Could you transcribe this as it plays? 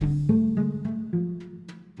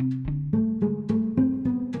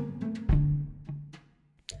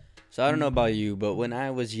So I don't know about you, but when I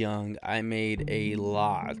was young, I made a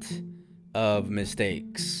lot of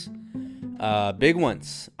mistakes. Big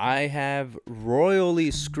ones. I have royally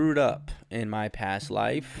screwed up in my past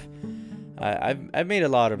life. I've made a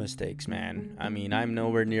lot of mistakes, man. I mean, I'm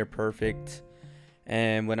nowhere near perfect.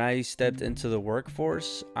 And when I stepped into the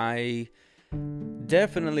workforce, I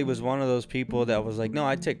definitely was one of those people that was like, no,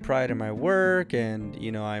 I take pride in my work, and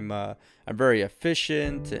I'm very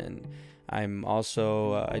efficient, and I'm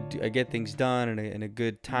also I get things done in a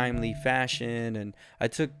good timely fashion, and I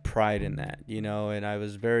took pride in that, and I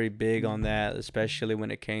was very big on that, especially when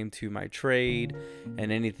it came to my trade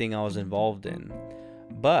and anything I was involved in.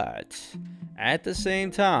 But at the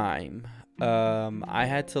same time, I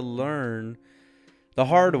had to learn the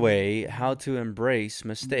hard way how to embrace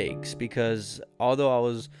mistakes, because although I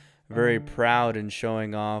was very proud in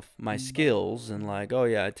showing off my skills and like, oh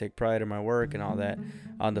yeah, I take pride in my work and all that,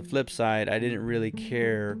 on the flip side, I didn't really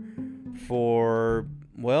care for,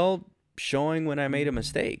 well, showing when I made a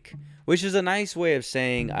mistake, which is a nice way of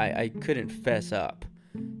saying I couldn't fess up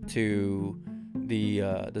to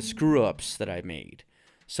the screw ups that I made.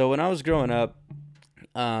 So when I was growing up,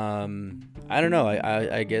 I don't know.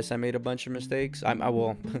 I guess I made a bunch of mistakes. I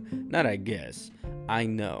well, not I guess. I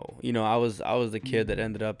know. I was the kid that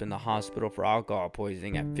ended up in the hospital for alcohol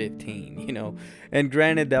poisoning at 15. And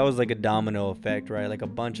granted, that was like a domino effect, right? Like a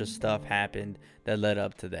bunch of stuff happened that led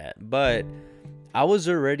up to that. But I was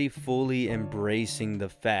already fully embracing the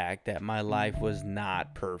fact that my life was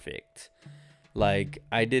not perfect. Like,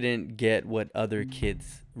 I didn't get what other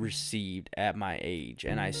kids received at my age,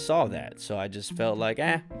 and I saw that. So I just felt like,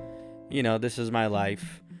 this is my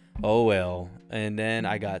life. Oh well. And then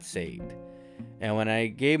I got saved. And when I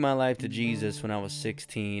gave my life to Jesus when I was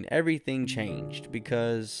 16, everything changed,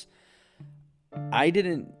 because I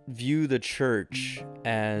didn't view the church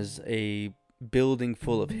as a building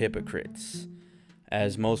full of hypocrites,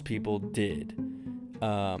 as most people did.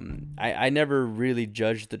 I never really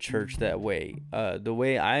judged the church that way. The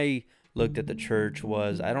way I looked at the church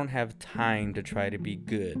was, I don't have time to try to be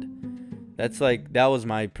good. That was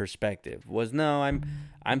my perspective. Was, no,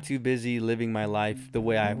 I'm too busy living my life the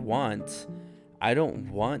way I want. I don't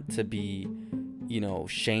want to be,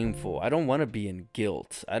 shameful. I don't want to be in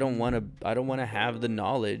guilt. I don't want to have the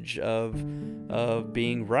knowledge of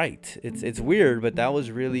being right. It's weird, but that was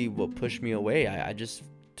really what pushed me away. I just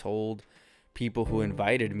told people who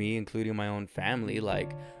invited me, including my own family,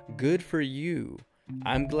 like, good for you.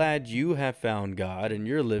 I'm glad you have found God and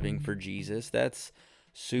you're living for Jesus. That's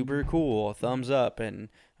super cool. Thumbs up. And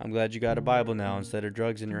I'm glad you got a Bible now instead of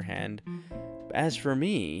drugs in your hand. As for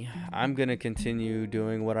me, I'm going to continue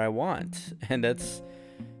doing what I want. And that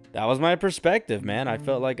was my perspective, man. I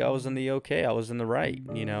felt like I was in the okay. I was in the right.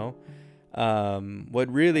 What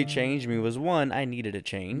really changed me was, one, I needed a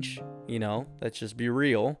change. Let's just be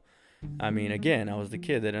real. I mean, again, I was the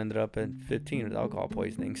kid that ended up at 15 with alcohol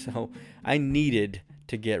poisoning, so I needed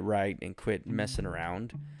to get right and quit messing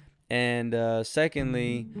around. And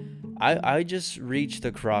secondly, I just reached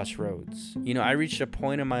the crossroads. I reached a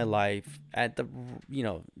point in my life at the,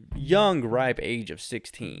 young, ripe age of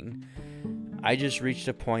 16. I just reached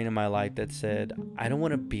a point in my life that said, I don't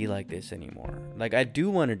want to be like this anymore. Like, I do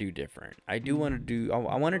want to do different. I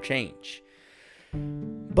want to change.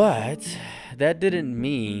 But that didn't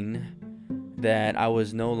mean that I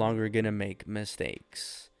was no longer going to make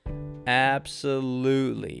mistakes.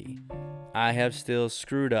 Absolutely. I have still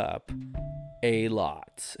screwed up a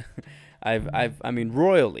lot. I mean,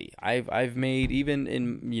 royally. I've made, even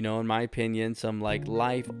in my opinion, some like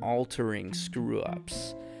life altering screw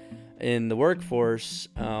ups in the workforce.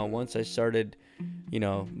 Once I started,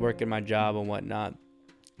 working my job and whatnot,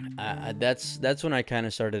 that's when I kind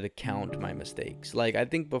of started to count my mistakes. Like, I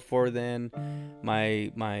think before then,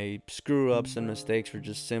 my screw ups and mistakes were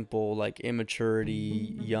just simple, like,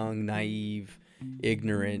 immaturity, young, naive,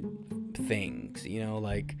 ignorant things.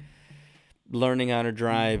 Like learning how to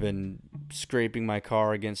drive and scraping my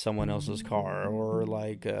car against someone else's car, or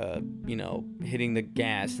like hitting the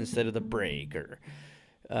gas instead of the brake, or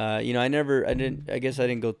I guess I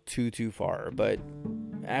didn't go too far, but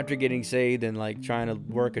after getting saved and like trying to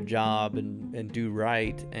work a job and do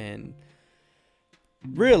right, and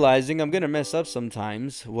realizing I'm gonna mess up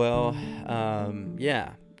sometimes, well, I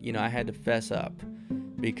had to fess up,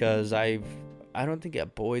 because I don't think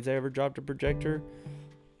at Boyd's I ever dropped a projector,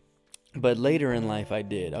 but later in life I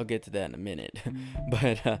did. I'll get to that in a minute.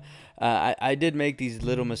 But I did make these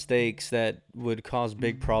little mistakes that would cause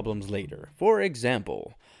big problems later. For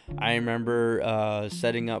example, I remember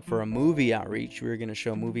setting up for a movie outreach. We were going to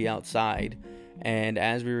show a movie outside. And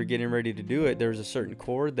as we were getting ready to do it, there was a certain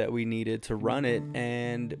cord that we needed to run it,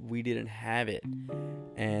 and we didn't have it.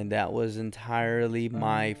 And that was entirely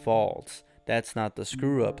my fault. That's not the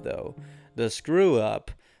screw up, though. The screw up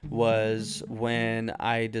was when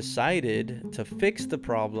I decided to fix the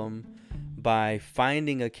problem by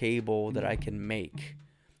finding a cable that I can make.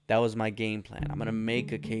 That was my game plan. I'm gonna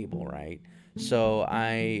make a cable, right? So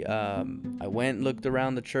I went and looked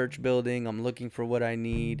around the church building. I'm looking for what I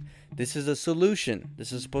need. This is a solution.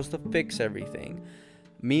 This is supposed to fix everything.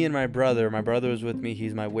 Me and my brother was with me.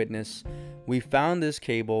 He's my witness. We found this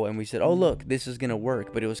cable and we said, oh, look, this is going to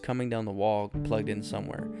work. But it was coming down the wall, plugged in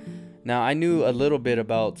somewhere. Now, I knew a little bit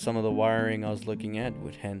about some of the wiring I was looking at,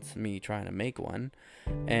 which hence me trying to make one.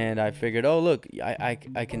 And I figured, oh, look, I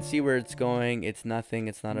can see where it's going. It's nothing.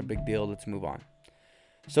 It's not a big deal. Let's move on.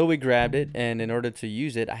 So we grabbed it, and in order to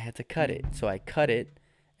use it, I had to cut it. So I cut it,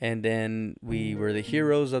 and then we were the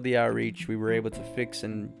heroes of the outreach. We were able to fix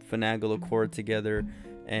and finagle a cord together,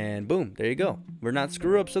 and boom, there you go. We're not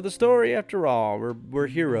screw-ups of the story after all. We're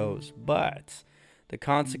heroes. But the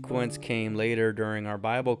consequence came later during our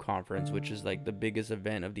Bible conference, which is like the biggest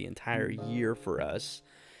event of the entire year for us.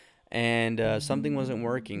 And something wasn't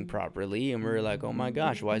working properly, and we were like, oh my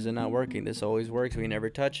gosh, why is it not working? This always works. We never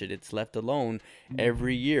touch it. It's left alone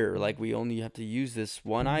every year. Like, we only have to use this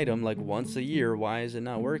one item like once a year. Why is it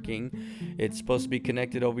not working? It's supposed to be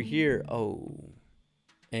connected over here. Oh,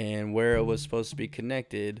 and where it was supposed to be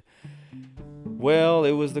connected, well,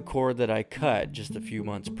 it was the cord that I cut just a few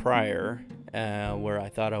months prior, where I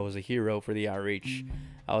thought I was a hero for the outreach.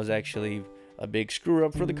 I was actually a big screw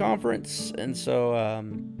up for the conference, and so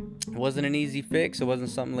it wasn't an easy fix. It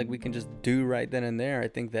wasn't something like we can just do right then and there. I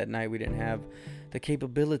think that night we didn't have the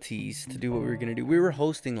capabilities to do what we were going to do. We were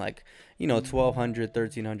hosting 1,200,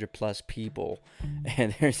 1,300 plus people,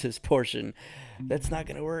 and there's this portion that's not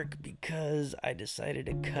going to work because I decided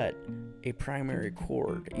to cut a primary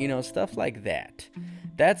cord, stuff like that.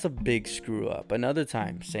 That's a big screw up. Another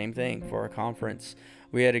time, same thing, for a conference,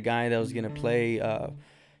 we had a guy that was going to play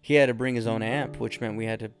he had to bring his own amp, which meant we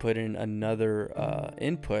had to put in another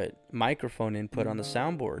microphone input on the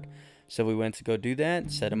soundboard. So we went to go do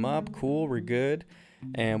that, set him up, cool, we're good.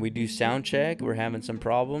 And we do sound check, we're having some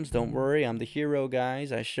problems. Don't worry, I'm the hero,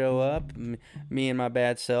 guys. I show up, me and my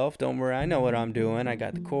bad self. Don't worry, I know what I'm doing. I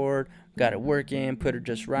got the cord, got it working, put it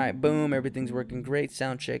just right. Boom, everything's working great.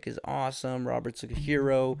 Sound check is awesome. Robert's a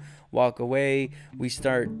hero. Walk away. We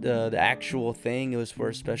start the actual thing. It was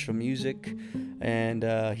for special music. And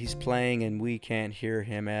he's playing, and we can't hear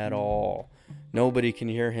him at all. Nobody can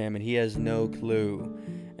hear him, and he has no clue.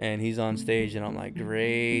 And he's on stage, and I'm like,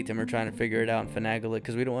 great. And we're trying to figure it out and finagle it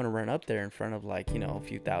because we don't want to run up there in front of a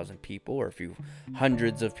few thousand people or a few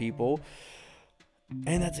hundreds of people.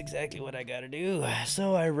 And that's exactly what I got to do.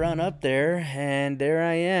 So I run up there, and there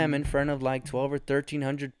I am in front of 12 or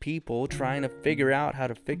 1,300 people trying to figure out how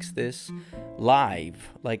to fix this live,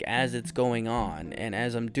 as it's going on. And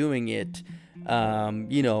as I'm doing it,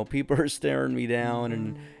 people are staring me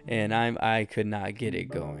down, and I could not get it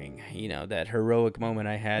going. That heroic moment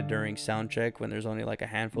I had during sound check when there's only a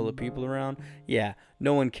handful of people around. Yeah,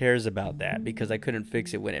 no one cares about that because I couldn't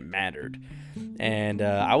fix it when it mattered. And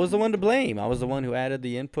I was the one to blame. I was the one who added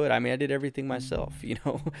the input. I mean, I did everything myself,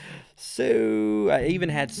 So I even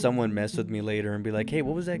had someone mess with me later and be like, hey,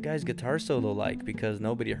 what was that guy's guitar solo like? Because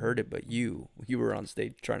nobody heard it but you. You were on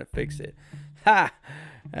stage trying to fix it. Ha!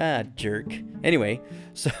 Jerk. Anyway,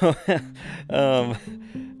 so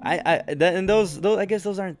I guess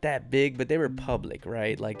those aren't that big, but they were public,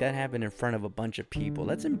 right? That happened in front of a bunch of people.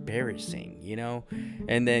 That's embarrassing,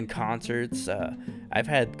 And then concerts. I've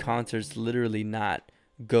had concerts literally not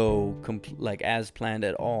go as planned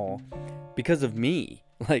at all because of me.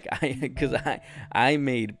 Because I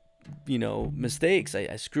made mistakes.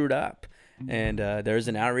 I screwed up. And there's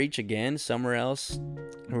an outreach again somewhere else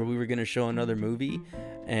where we were going to show another movie.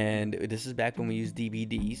 And this is back when we used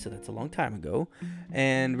DVD, so that's a long time ago.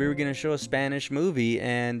 And we were going to show a Spanish movie.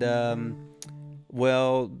 And,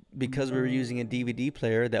 because we were using a DVD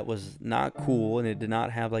player that was not cool, and it did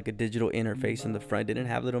not have a digital interface in the front, it didn't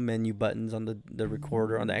have little menu buttons on the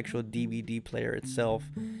recorder, on the actual DVD player itself.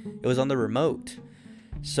 It was on the remote.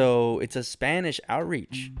 So it's a Spanish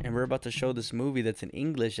outreach, and we're about to show this movie that's in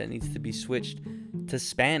English that needs to be switched to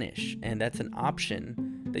Spanish, and that's an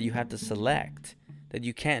option that you have to select that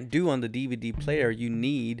you can't do on the DVD player. You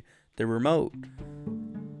need the remote.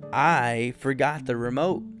 I forgot the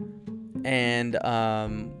remote, and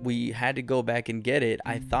we had to go back and get it.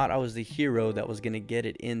 I thought I was the hero that was going to get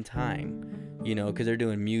it in time because they're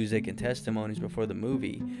doing music and testimonies before the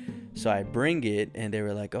movie. So I bring it, and they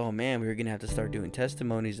were like, oh man, we were gonna have to start doing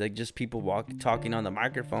testimonies, like just people talking on the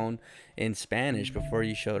microphone in Spanish before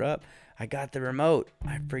you showed up. I got the remote,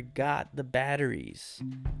 I forgot the batteries,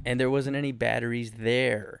 and there wasn't any batteries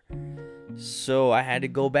there. So I had to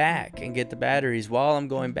go back and get the batteries. While I'm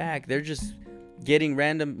going back, they're just getting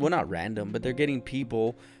not random, but they're getting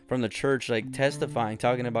people from the church like testifying,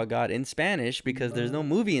 talking about God in Spanish, because there's no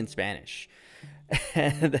movie in Spanish.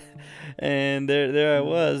 and there I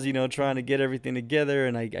was, trying to get everything together,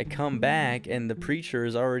 and I come back, and the preacher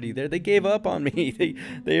is already there. They gave up on me.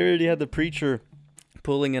 They already had the preacher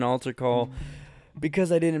pulling an altar call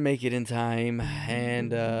because I didn't make it in time,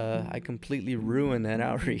 and I completely ruined that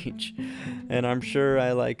outreach. And I'm sure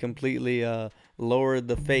I completely lowered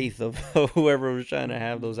the faith of whoever was trying to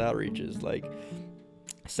have those outreaches. Like,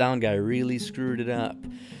 sound guy really screwed it up.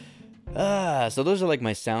 So those are like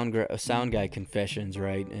my sound guy confessions,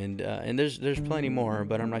 right? And there's plenty more,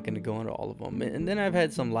 but I'm not going to go into all of them. And then I've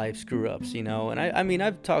had some life screw ups, and I mean,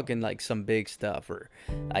 I've talking like some big stuff, or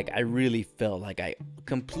like I really felt like I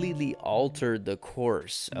completely altered the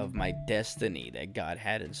course of my destiny that God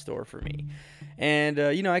had in store for me. And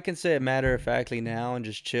I can say it matter of factly now and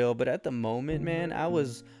just chill, but at the moment, man, I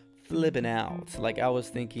was flipping out. Like, I was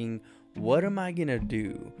thinking, what am I gonna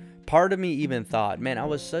do? Part of me even thought, man, I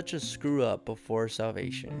was such a screw up before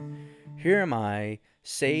salvation. Here am I,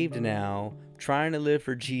 saved now, trying to live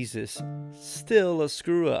for Jesus, still a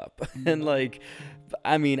screw up. And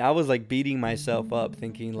I was like beating myself up,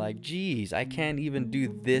 thinking like, geez, I can't even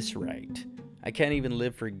do this right. I can't even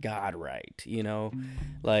live for God right,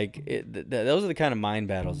 those are the kind of mind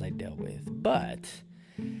battles I dealt with. But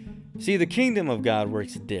see, the kingdom of God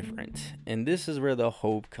works different, and this is where the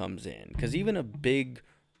hope comes in, because even a big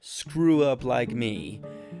screw up like me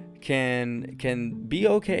can be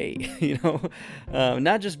okay,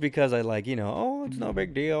 not just because I oh, it's no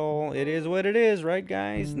big deal, it is what it is, right,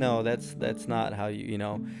 guys? No, that's not how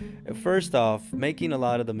first off, making a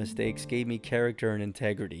lot of the mistakes gave me character and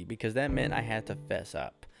integrity, because that meant I had to fess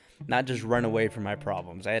up, not just run away from my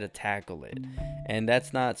problems. I had to tackle it. And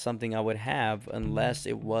that's not something I would have unless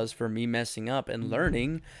it was for me messing up and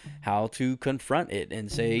learning how to confront it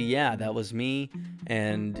and say, yeah, that was me,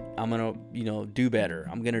 and I'm going to, do better.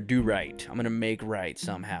 I'm going to do right. I'm going to make right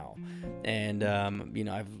somehow. And,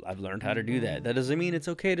 I've learned how to do that. That doesn't mean it's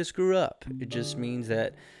okay to screw up. It just means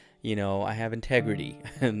that, I have integrity,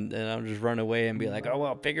 and I'll just run away and be like, oh,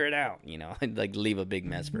 well, figure it out, and leave a big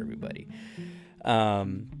mess for everybody.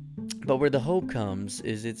 But where the hope comes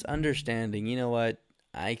is it's understanding, you know what,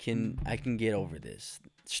 I can get over this.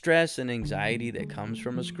 Stress and anxiety that comes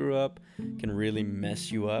from a screw up can really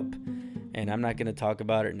mess you up. And I'm not going to talk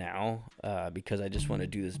about it now because I just want to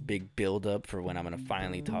do this big build up for when I'm going to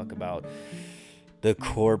finally talk about the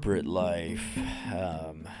corporate life.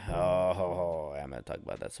 I'm going to talk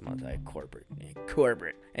about that some other time. Corporate.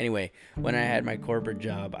 Anyway, when I had my corporate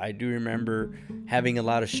job, I do remember having a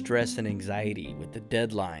lot of stress and anxiety with the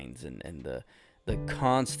deadlines and the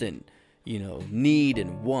constant, need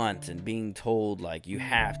and want, and being told you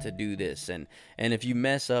have to do this. And if you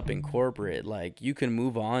mess up in corporate, you can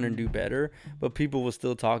move on and do better, but people will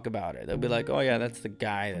still talk about it. They'll be like, oh yeah, that's the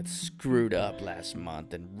guy that screwed up last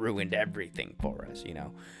month and ruined everything for us,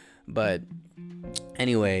 But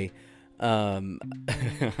anyway, I'm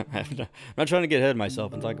not trying to get ahead of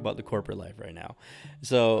myself and talk about the corporate life right now.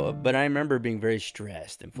 But I remember being very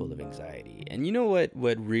stressed and full of anxiety. And you know what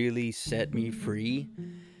really set me free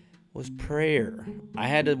was prayer. I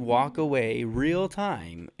had to walk away real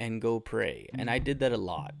time and go pray. And I did that a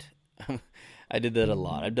lot.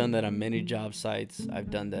 I've done that on many job sites. I've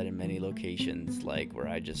done that in many locations, where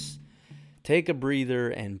I just take a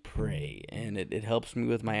breather and pray. And it helps me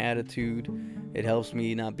with my attitude. It helps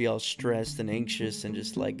me not be all stressed and anxious and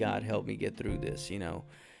just God, help me get through this,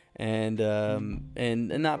 And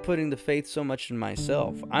not putting the faith so much in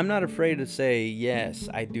myself. I'm not afraid to say, yes,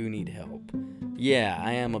 I do need help. Yeah,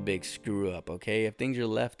 I am a big screw up, okay? If things are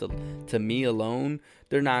left to me alone,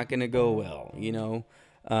 they're not going to go well,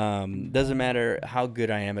 Doesn't matter how good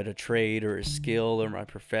I am at a trade or a skill or my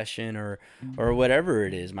profession or whatever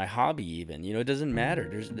it is, my hobby even, it doesn't matter.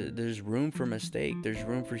 There's room for mistake. There's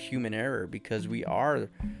room for human error, because we are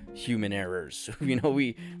human errors.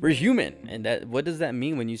 We're human. And what does that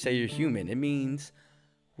mean when you say you're human? It means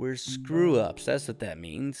we're screw ups. That's what that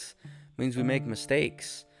means. It means we make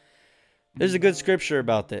mistakes. There's a good scripture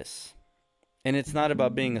about this. And it's not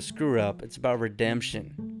about being a screw up. It's about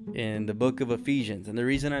redemption in the book of Ephesians. And the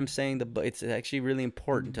reason I'm saying it's actually really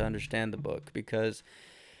important to understand the book, because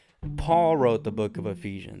Paul wrote the book of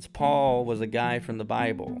Ephesians. Paul was a guy from the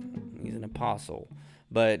Bible. He's an apostle,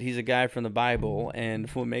 but he's a guy from the Bible. And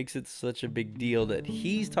what makes it such a big deal that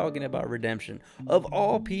he's talking about redemption, of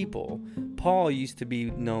all people, Paul used to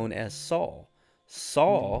be known as Saul.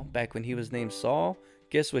 Saul, back when he was named Saul,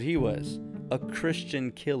 guess what he was? A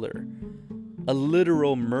Christian killer, a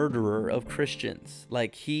literal murderer of Christians.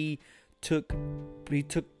 Like he took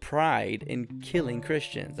pride in killing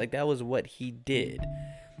Christians. Like that was what he did.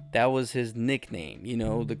 That was his nickname,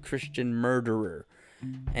 the Christian murderer.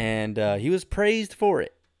 And he was praised for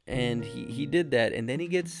it. And he did that. And then he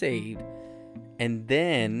gets saved. And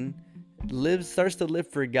then starts to live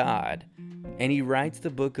for God. And he writes the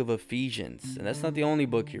book of Ephesians. And that's not the only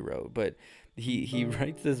book he wrote. But he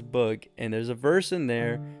writes this book. And there's a verse in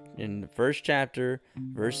there in the first chapter,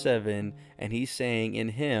 verse 7. And he's saying in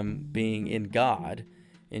him, being in God,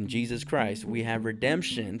 in Jesus Christ, we have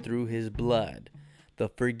redemption through his blood. The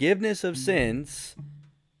forgiveness of sins,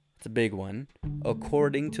 it's a big one,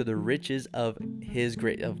 according to the riches of his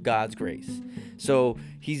grace, of God's grace. So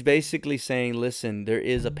he's basically saying, listen, there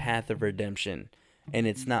is a path of redemption, and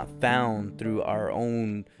it's not found through our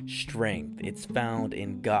own strength. It's found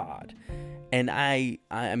in God. And I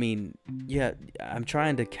mean, yeah, I'm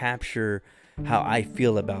trying to capture how I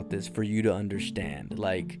feel about this for you to understand.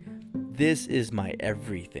 Like, this is my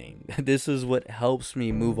everything. This is what helps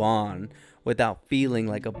me move on without feeling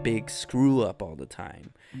like a big screw up all the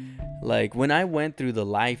time. Like when I went through the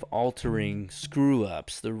life altering screw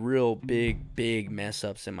ups, the real big mess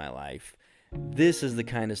ups in my life, this is the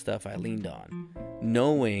kind of stuff I leaned on,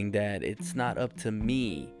 knowing that it's not up to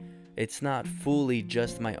me. It's not fully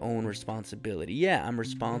just my own responsibility. Yeah, I'm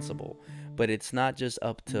responsible, but it's not just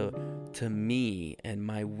up to me and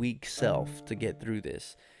my weak self to get through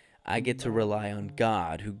this. I get to rely on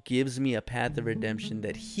God, who gives me a path of redemption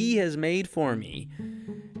that he has made for me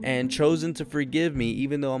and chosen to forgive me,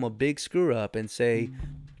 even though I'm a big screw up, and say,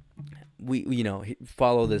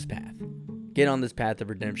 follow this path. Get on this path of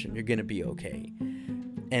redemption. You're going to be okay.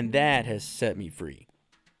 And that has set me free.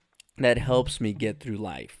 That helps me get through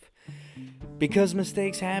life. Because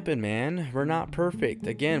mistakes happen, man. We're not perfect.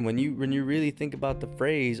 Again, when you really think about the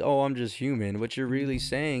phrase, "Oh, I'm just human," what you're really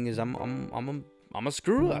saying is I'm a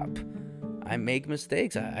screw up. I make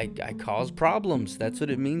mistakes. I cause problems. That's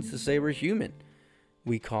what it means to say we're human.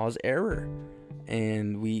 We cause error.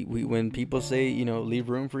 And we when people say, leave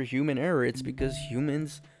room for human error, it's because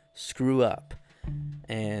humans screw up.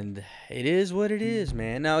 And it is what it is,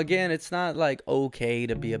 man. Now, again, it's not like okay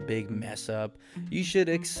to be a big mess up. You should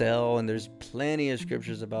excel, and there's plenty of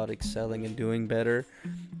scriptures about excelling and doing better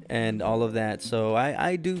and all of that. So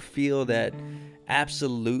I do feel that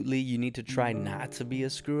absolutely you need to try not to be a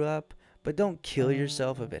screw up, but don't kill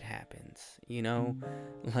yourself if it happens.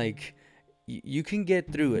 Like you can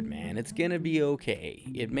get through it, man. It's gonna be okay.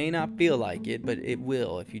 It may not feel like it, but it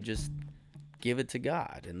will if you just give it to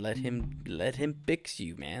God and let him fix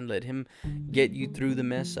you, man. Let him get you through the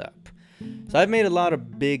mess up. So I've made a lot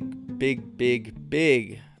of big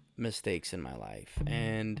mistakes in my life,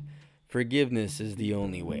 and forgiveness is the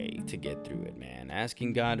only way to get through it, man.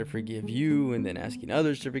 Asking God to forgive you and then asking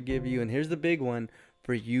others to forgive you. And here's the big one,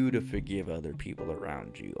 for you to forgive other people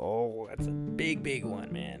around you. Oh, that's a big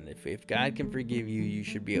one, man. If God can forgive you, you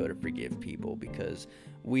should be able to forgive people, because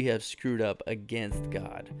we have screwed up against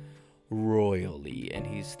God royally, and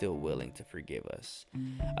he's still willing to forgive us.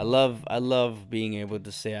 I love being able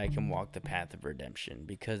to say I can walk the path of redemption,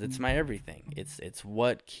 because it's my everything. It's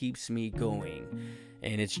what keeps me going,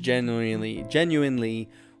 and it's genuinely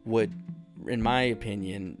what, in my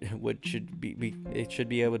opinion, what should be it should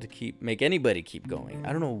be able to make anybody keep going.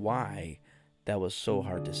 I don't know why that was so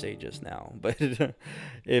hard to say just now, but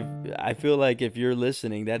if I feel like if you're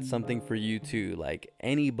listening, that's something for you too. Like,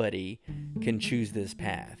 anybody can choose this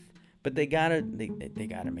path. But they gotta make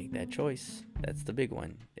that choice. That's the big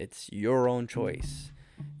one. It's your own choice.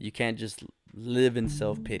 You can't just live in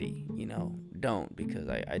self-pity. Don't, because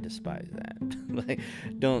I despise that. Like,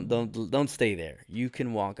 don't stay there. You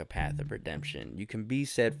can walk a path of redemption. You can be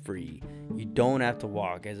set free. You don't have to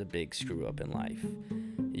walk as a big screw up in life.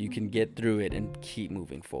 You can get through it and keep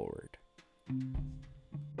moving forward.